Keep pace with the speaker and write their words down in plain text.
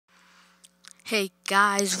Hey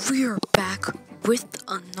guys, we are back with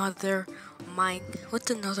another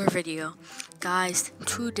video. Guys,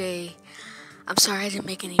 today I'm sorry I didn't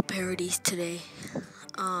make any parodies today.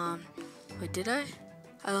 Wait, did I?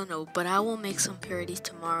 I don't know, but I will make some parodies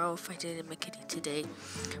tomorrow if I didn't make any today.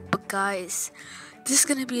 But guys, this is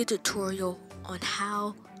gonna be a tutorial on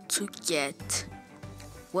how to get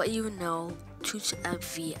what you know TUTUAPP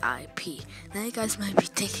VIP. Now you guys might be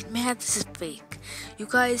thinking, man, this is fake. You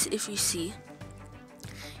guys,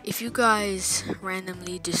 if you guys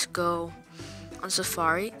randomly just go on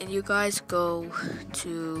Safari and you guys go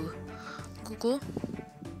to Google,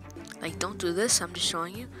 like don't do this, I'm just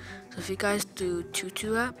showing you. So if you guys do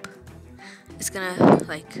TUTUAPP, it's gonna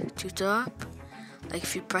like TUTUAPP, like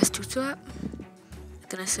if you press TUTUAPP, it's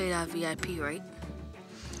gonna say that VIP, right?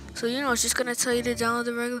 So it's just gonna tell you to download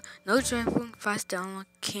the regular, no jumping, fast download,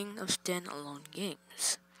 king of standalone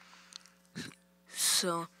games.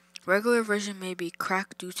 So regular version may be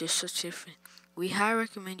cracked due to such different. We highly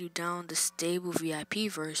recommend you download the stable VIP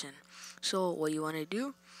version. So what you want to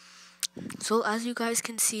do? So as you guys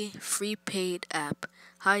can see, free paid app,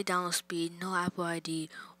 high download speed, no Apple ID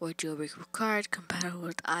or jailbreak required, compatible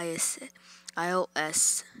with iOS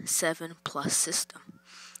 7 Plus system.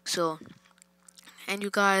 So, and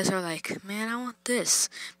you guys are like, man, I want this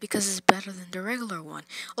because it's better than the regular one.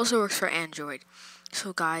 Also works for Android.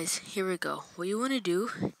 So guys, here we go. What you want to do,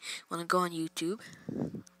 you want to go on YouTube.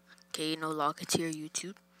 Okay, log into your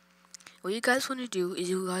YouTube. What you guys want to do is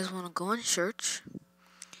you guys want to go on search.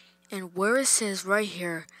 And where it says right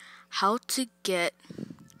here, how to get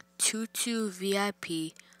TUTUAPP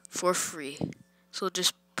VIP for free. So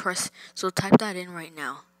just type that in right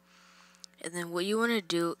now. And then what you want to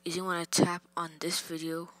do is you want to tap on this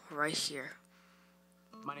video right here.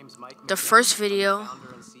 My name's Mike. The first video,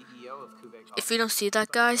 if you don't see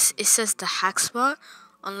that, guys, it says the hack spot.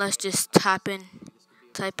 Unless just type in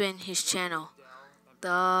his channel,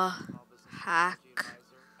 the hack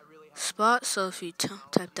spot. So if you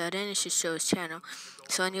type that in, it should show his channel.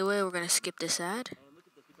 So anyway, we're gonna skip this ad.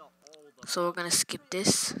 So we're gonna skip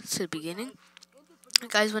this to the beginning. What you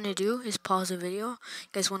guys want to do is pause the video. You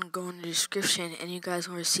guys want to go in the description, and you guys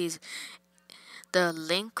want to see the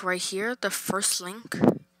link right here, the first link.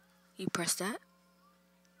 You press that.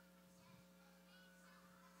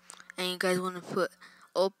 And you guys want to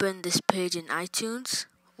open this page in iTunes.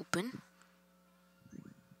 Open.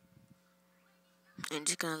 And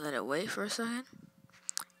just gonna let it wait for a second.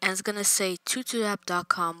 And it's gonna say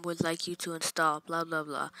tutuapp.com would like you to install blah blah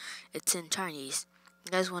blah. It's in Chinese.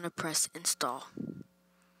 You guys want to press install.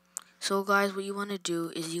 So guys, what you want to do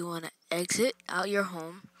is you want to exit out your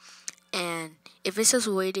home. And if it says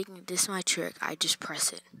waiting, this is my trick. I just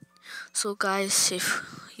press it. So guys, if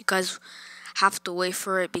you guys have to wait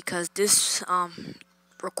for it because this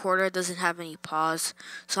recorder doesn't have any pause,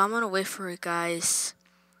 so I'm gonna wait for it, guys.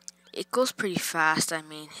 It goes pretty fast. I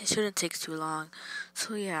mean, it shouldn't take too long.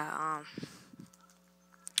 So yeah,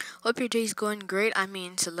 hope your day's going great. I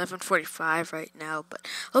mean, it's 11:45 right now, but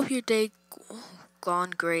hope your day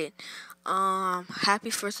gone great. Happy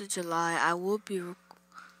 1st of July. I will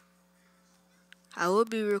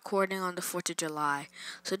be recording on the 4th of July,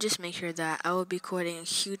 so just make sure that I will be recording a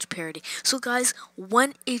huge parody. So guys,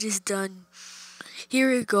 when it is done,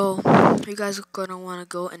 here we go. You guys are gonna want to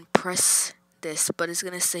go and press this, but it's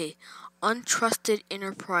gonna say untrusted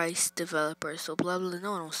enterprise developer. So blah blah.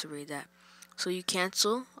 No one wants to read that. So you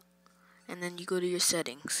cancel, and then you go to your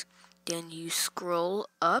settings. Then you scroll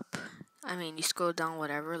up. You scroll down,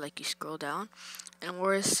 whatever. Like you scroll down, and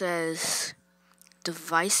where it says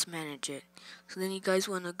device manager. So then you guys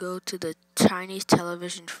want to go to the Chinese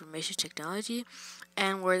television information technology,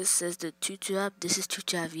 and where it says the TUTUAPP, this is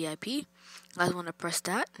TUTUAPP VIP. You guys want to press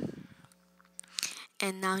that,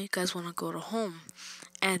 and now you guys want to go to home,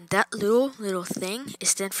 and that little thing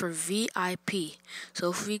is stand for VIP.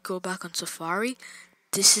 So if we go back on Safari,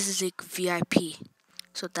 this is like VIP.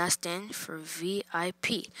 So that stands for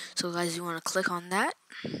VIP. So guys, you want to click on that.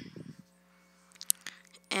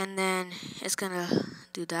 And then it's gonna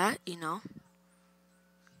do that,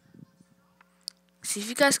 See, if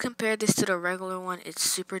you guys compare this to the regular one, it's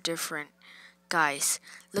super different. Guys,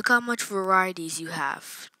 look how much varieties you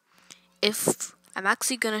have. If I'm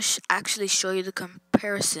actually gonna actually show you the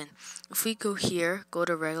comparison. If we go here, go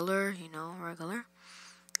to regular, regular.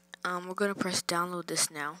 We're gonna press download this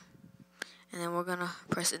now, and then we're gonna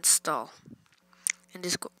press install, and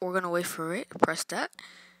we're gonna wait for it. Press that.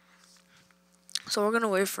 So we're gonna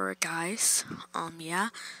wait for it, guys. Yeah.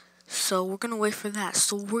 So we're gonna wait for that.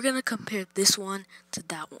 So we're gonna compare this one to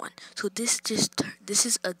that one. So this is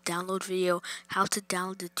a download video, how to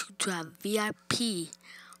download the TUTUAPP VIP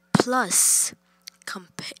plus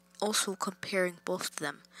also comparing both of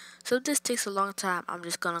them. So if this takes a long time, I'm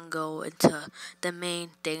just gonna go into the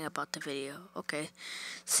main thing about the video. Okay,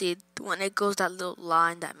 see, when it goes that little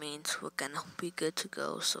line, that means we're gonna be good to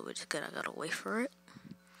go. So we're just gotta wait for it.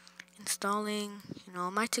 Installing, it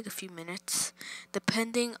might take a few minutes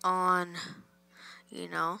depending on, you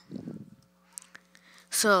know.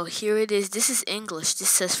 So here it is. This is English. This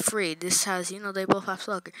says free. This has, they both have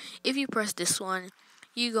soccer. If you press this one,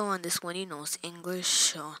 you go on this one, it's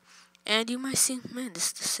English. And you might see, man, this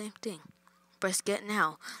is the same thing. Press get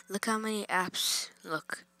now. Look how many apps.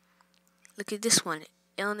 Look at this one.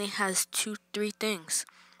 It only has 3 things.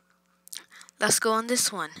 Let's go on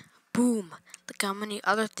this one. Boom. Look how many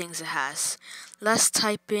other things it has. Let's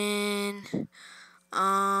type in,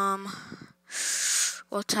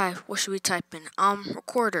 what should we type in?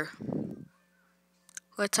 Recorder.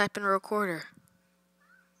 Go type in a recorder.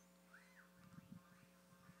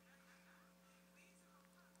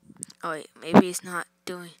 Oh wait, maybe it's not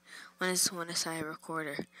doing, when it's a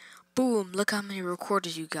recorder. Boom, look how many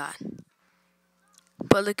recorders you got.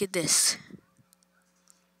 But look at this.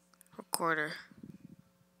 Recorder.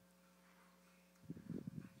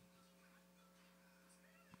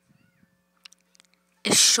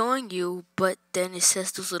 It's showing you, but then it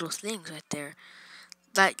says those little things right there.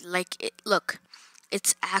 Look,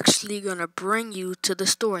 it's actually gonna bring you to the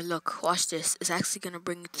store. Look, watch this. It's actually gonna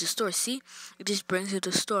bring you to the store. See? It just brings you to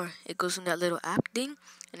the store. It goes in that little app thing,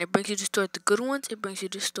 and it brings you to the store. The good ones, it brings you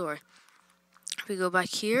to the store. If we go back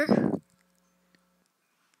here,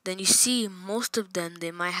 then you see most of them, they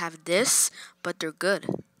might have this, but they're good.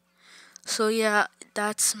 So yeah,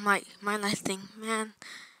 that's my life thing, man.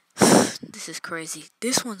 This is crazy.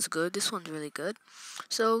 This one's good. This one's really good.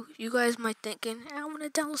 So you guys might thinking, I want to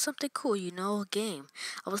download something cool, a game.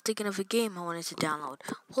 I was thinking of a game I wanted to download.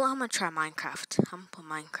 Well, I'm gonna try Minecraft. I'm gonna put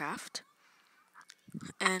Minecraft,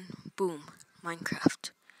 and boom,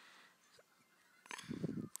 Minecraft.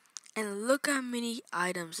 And look how many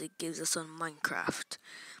items it gives us on Minecraft.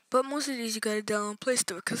 But most of these you gotta download Play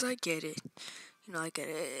Store, because I get it. I get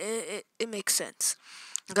it. It makes sense.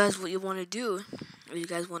 Guys, what you want to do is you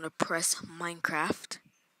guys want to press Minecraft.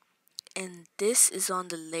 And this is on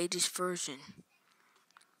the latest version.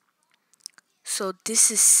 So this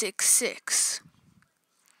is 6.6.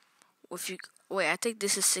 Wait, I think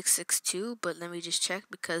this is 6.6.2, but let me just check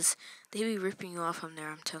because they be ripping you off from there,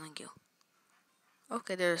 I'm telling you.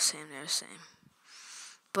 Okay, they're the same.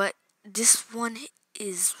 But this one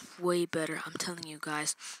is way better, I'm telling you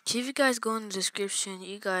guys. So if you guys go in the description,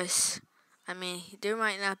 there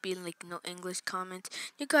might not be no English comments.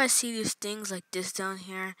 You guys see these things like this down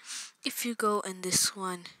here. If you go in this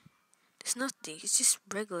one, there's nothing. It's just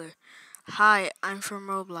regular. Hi, I'm from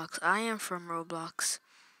Roblox. I am from Roblox.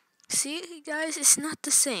 See, guys, it's not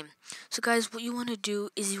the same. So, guys, what you want to do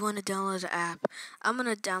is you want to download the app. I'm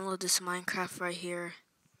going to download this Minecraft right here.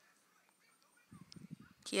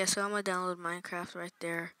 Yeah, so I'm going to download Minecraft right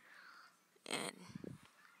there. And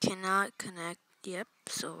cannot connect. Yep,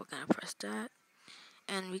 so we're going to press that.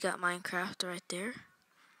 And we got Minecraft right there.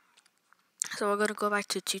 So we're going to go back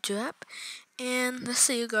to TUTUAPP. And let's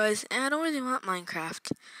see, you guys. And I don't really want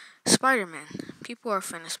Minecraft. Spider-Man. People are a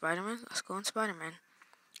fan of Spider-Man. Let's go on Spider-Man.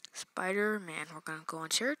 Spider-Man. We're going to go on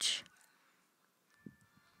search.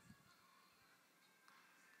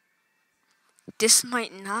 This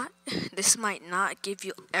might not give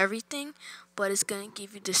you everything, but it's going to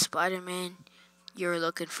give you the Spider-Man you're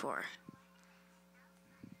looking for.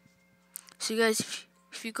 So, you guys,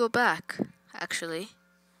 if you go back, actually,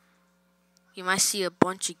 you might see a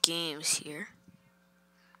bunch of games here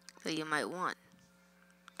that you might want.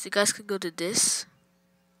 So you guys could go to this.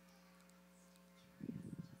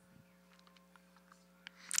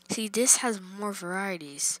 See, this has more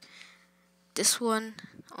varieties. This one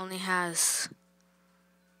only has...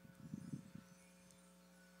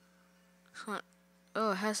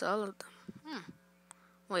 Oh, it has all of them.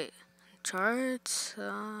 Wait. Charts,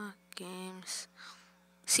 games.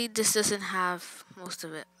 See, this doesn't have most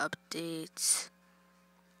of it. Updates.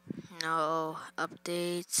 No,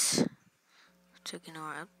 updates. Checking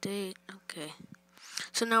our update. Okay.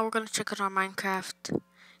 So now we're going to check out our Minecraft.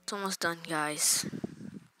 It's almost done, guys.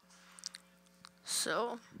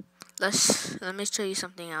 So, let me show you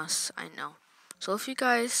something else I know. So if you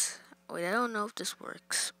guys, wait, I don't know if this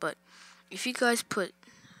works, but if you guys put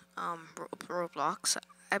Roblox,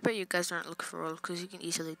 I bet you guys aren't looking for Roblox because you can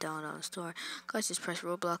easily download it on the store. Guys, just press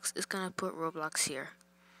Roblox. It's gonna put Roblox here.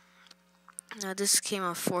 Now this came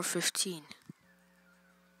on 4:15.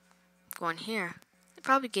 Going here, it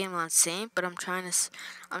probably came on same, but I'm trying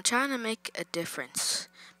to make a difference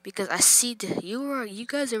because I see you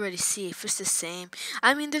guys already see if it's the same.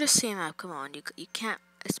 I mean, they're the same app. Come on, you can't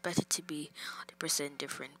expect it to be 100%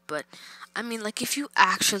 different. But I mean, like if you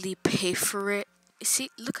actually pay for it, see,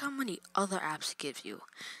 look how many other apps it gives you.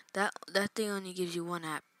 That thing only gives you one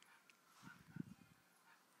app.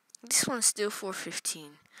 This one's still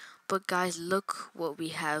 415. But guys, look what we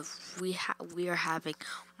have. We are having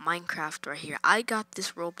Minecraft right here. I got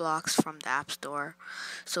this Roblox from the App Store.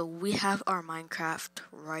 So we have our Minecraft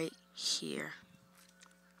right here.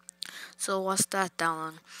 So what's that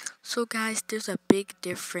down? So guys, there's a big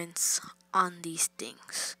difference on these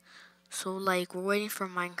things. So like we're waiting for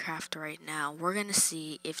Minecraft right now. We're gonna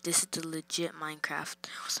see if this is the legit Minecraft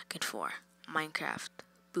I was looking for. Minecraft.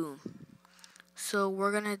 Boom. So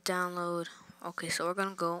we're gonna download. Okay, so we're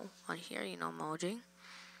gonna go on here, emoji.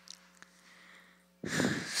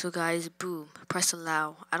 So guys, boom, press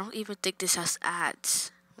allow. I don't even think this has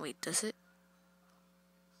ads. Wait, does it?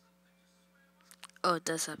 Oh, it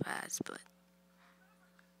does have ads, but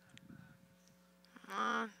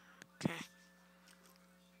okay.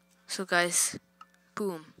 So guys,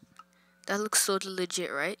 boom. That looks so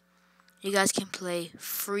legit, right? You guys can play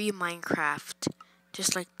free Minecraft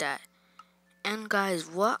just like that. And guys,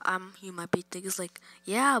 what you might be thinking is like,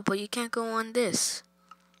 yeah, but you can't go on this.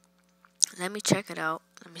 Let me check it out.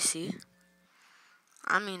 Let me see.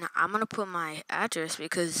 I mean, I'm gonna put my address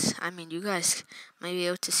because I mean, you guys might be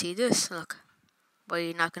able to see this. Look, but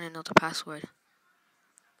you're not gonna know the password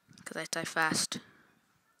because I type fast.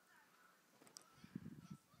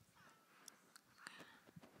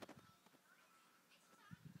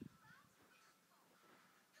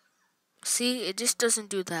 See, it just doesn't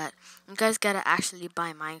do that. You guys gotta actually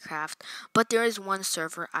buy Minecraft. But there is one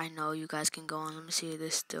server I know you guys can go on. Let me see if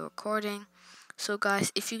this is still recording. So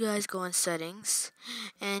guys, if you guys go on settings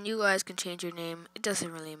and you guys can change your name, it doesn't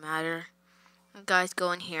really matter. You guys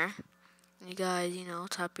go in here. You guys,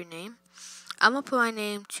 type your name. I'm gonna put my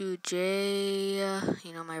name to J,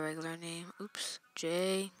 my regular name. Oops,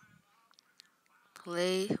 J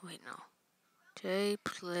play. Wait, no. J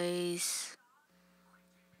plays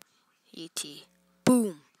ET.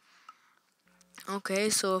 Boom. Okay,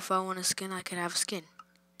 so if I want a skin, I can have a skin.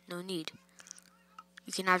 No need.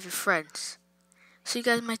 You can have your friends. So you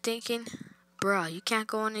guys might thinking, bruh, you can't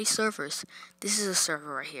go on these servers. This is a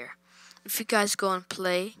server right here. If you guys go on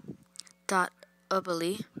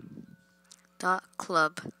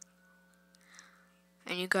play.ubly.club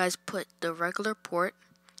and you guys put the regular port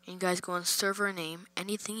and you guys go on server name,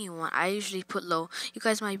 anything you want. I usually put low. You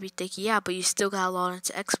guys might be thinking, yeah, but you still got to log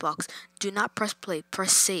into Xbox. Do not press play,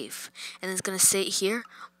 press save. And it's going to say here,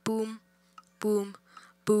 boom, boom,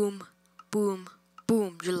 boom, boom,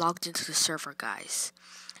 boom. You're logged into the server, guys.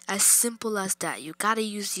 As simple as that. You got to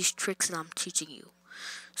use these tricks that I'm teaching you.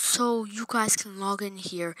 So you guys can log in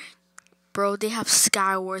here. Bro, they have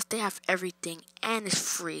Skywars, they have everything, and it's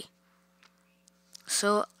free.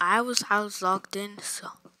 So I was logged in, so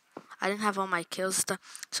I didn't have all my kills and stuff.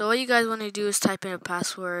 So what you guys want to do is type in a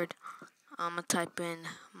password. I'm gonna type in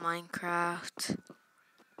Minecraft.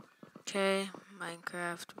 Okay,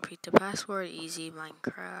 Minecraft. Repeat the password. Easy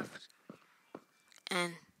Minecraft.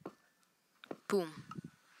 And boom,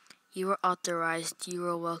 you are authorized. You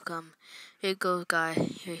are welcome. Here you go, guys.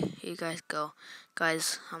 Here you guys go,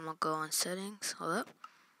 guys. I'm gonna go on settings. Hold up.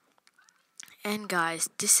 And guys,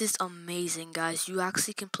 this is amazing, guys. You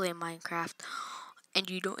actually can play Minecraft and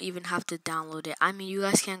you don't even have to download it. I mean, you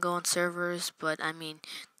guys can go on servers, but I mean,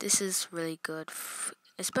 this is really good.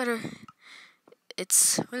 It's better.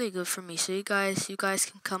 It's really good for me. So you guys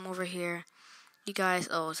can come over here. You guys,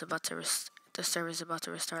 oh, it's about to the server's about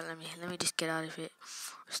to restart. Let me just get out of it.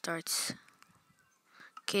 Restarts.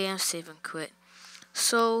 Okay, I'm save and quit.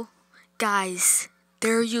 So, guys,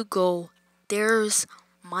 there you go. There's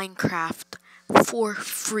Minecraft for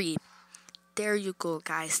free. There you go,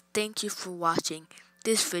 guys. Thank you for watching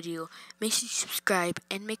this video. Make sure you subscribe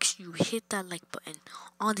and make sure you hit that like button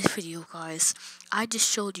on this video, guys. I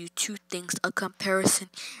just showed you two things, a comparison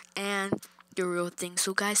and the real thing.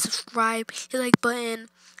 So guys, subscribe, hit like button,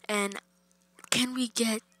 and can we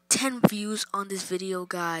get 10 views on this video,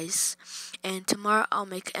 guys? And tomorrow I'll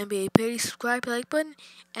make NBA parody. Subscribe, hit like button,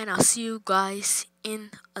 and I'll see you guys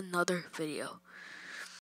in another video.